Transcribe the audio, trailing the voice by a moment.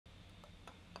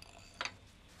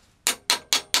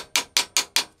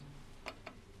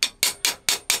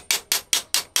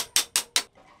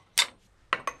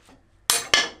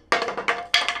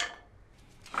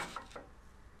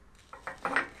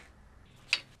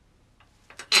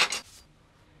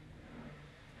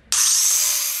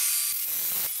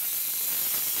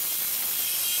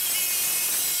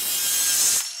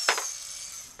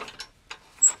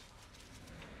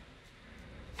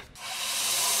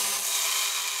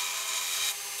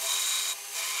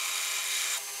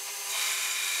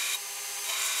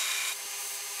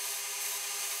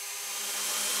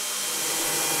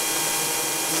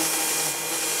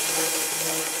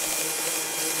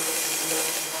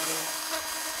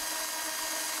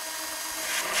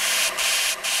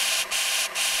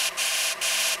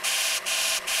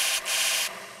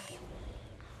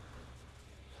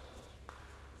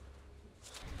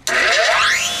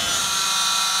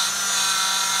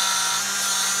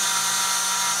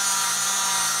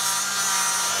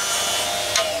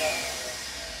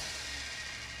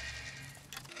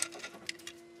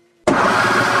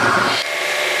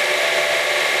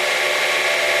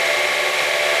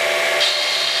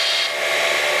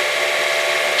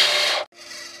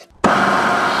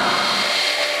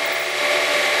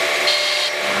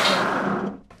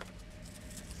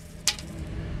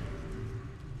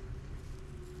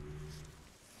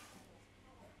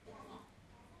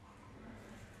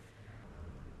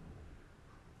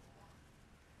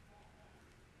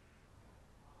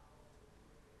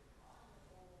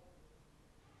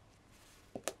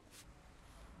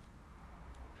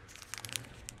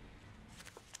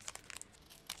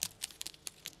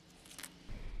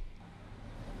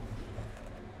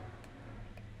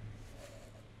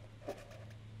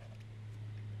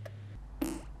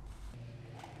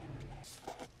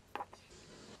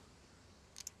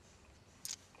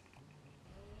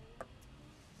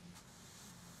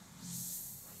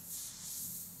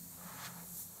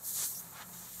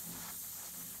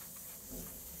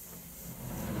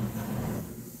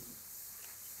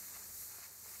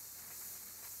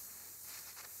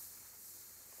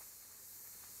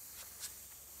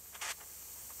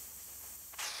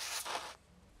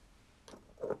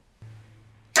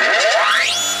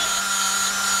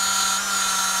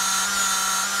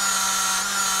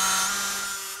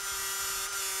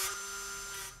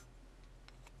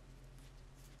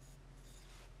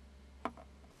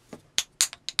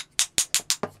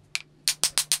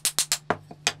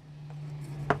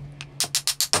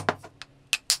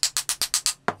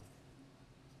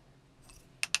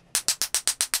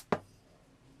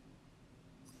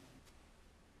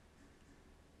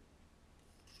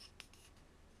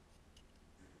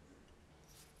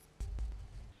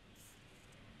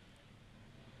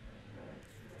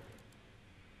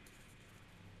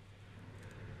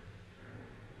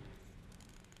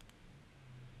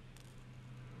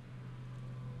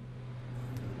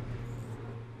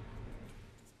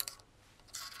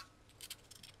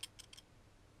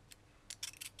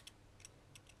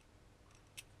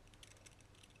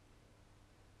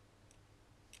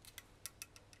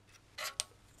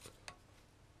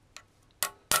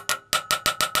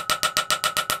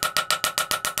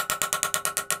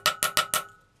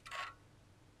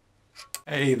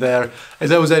Hey there! As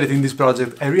I was editing this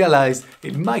project, I realized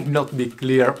it might not be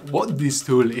clear what this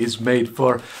tool is made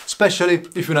for, especially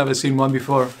if you've never seen one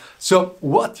before. So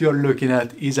what you're looking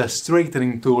at is a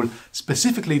straightening tool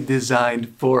specifically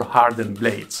designed for hardened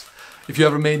blades. If you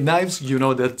ever made knives, you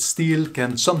know that steel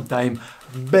can sometimes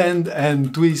bend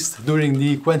and twist during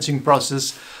the quenching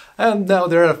process. And now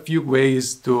there are a few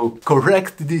ways to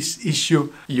correct this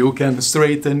issue. You can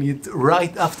straighten it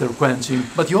right after quenching,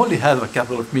 but you only have a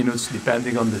couple of minutes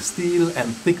depending on the steel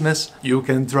and thickness. You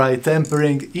can try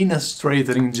tempering in a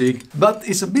straightening jig, but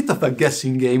it's a bit of a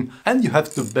guessing game and you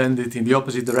have to bend it in the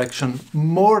opposite direction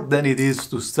more than it is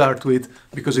to start with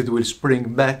because it will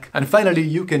spring back. And finally,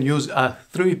 you can use a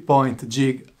 3-point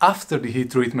jig after the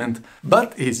heat treatment,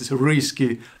 but it's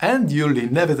risky and you'll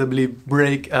inevitably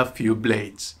break a few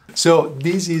blades. So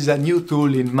this is a new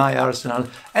tool in my arsenal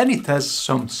and it has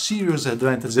some serious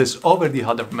advantages over the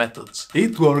other methods.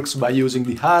 It works by using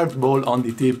the hard ball on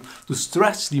the tip to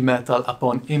stretch the metal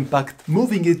upon impact,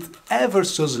 moving it ever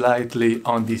so slightly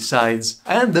on the sides.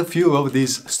 And a few of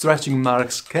these stretching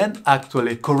marks can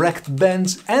actually correct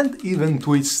bends and even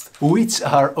twists, which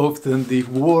are often the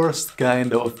worst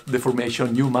kind of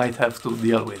deformation you might have to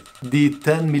deal with. The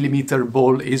 10mm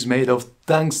ball is made of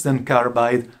tungsten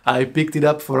carbide. I picked it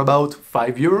up for about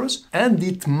 €5 and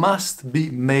it must be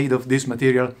made of this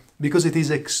material because it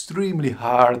is extremely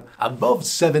hard, above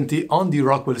 70 on the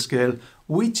Rockwell scale,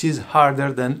 which is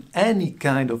harder than any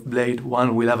kind of blade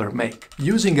one will ever make.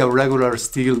 Using a regular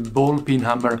steel ball peen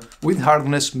hammer with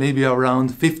hardness maybe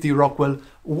around 50 Rockwell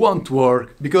won't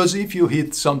work, because if you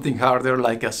hit something harder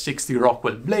like a 60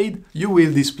 Rockwell blade, you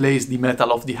will displace the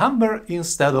metal of the hammer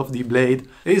instead of the blade.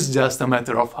 It's just a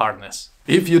matter of hardness.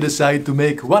 If you decide to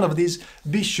make one of these,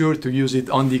 be sure to use it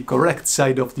on the correct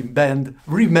side of the bend.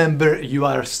 Remember, you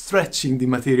are stretching the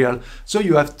material, so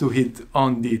you have to hit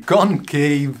on the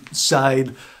concave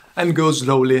side and go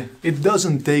slowly. It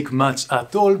doesn't take much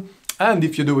at all, and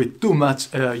if you do it too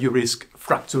much, you risk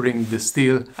fracturing the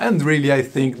steel, and really I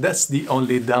think that's the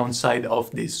only downside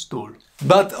of this tool.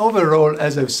 But overall,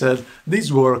 as I've said,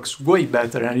 this works way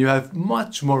better and you have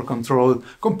much more control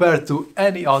compared to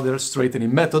any other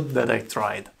straightening method that I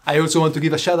tried. I also want to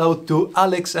give a shout out to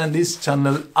Alex and his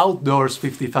channel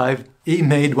Outdoors55. He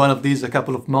made one of these a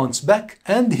couple of months back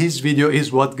and his video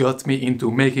is what got me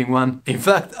into making one. In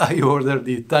fact, I ordered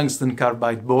the tungsten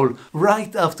carbide ball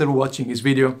right after watching his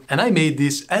video and I made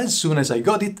this as soon as I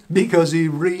got it because he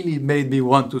really made me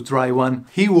want to try one.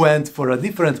 He went for a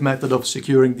different method of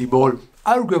securing the ball,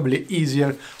 arguably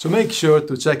easier, so make sure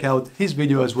to check out his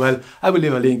video as well. I will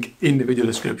leave a link in the video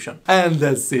description. And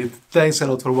that's it. Thanks a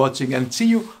lot for watching and see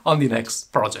you on the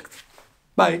next project.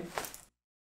 Bye!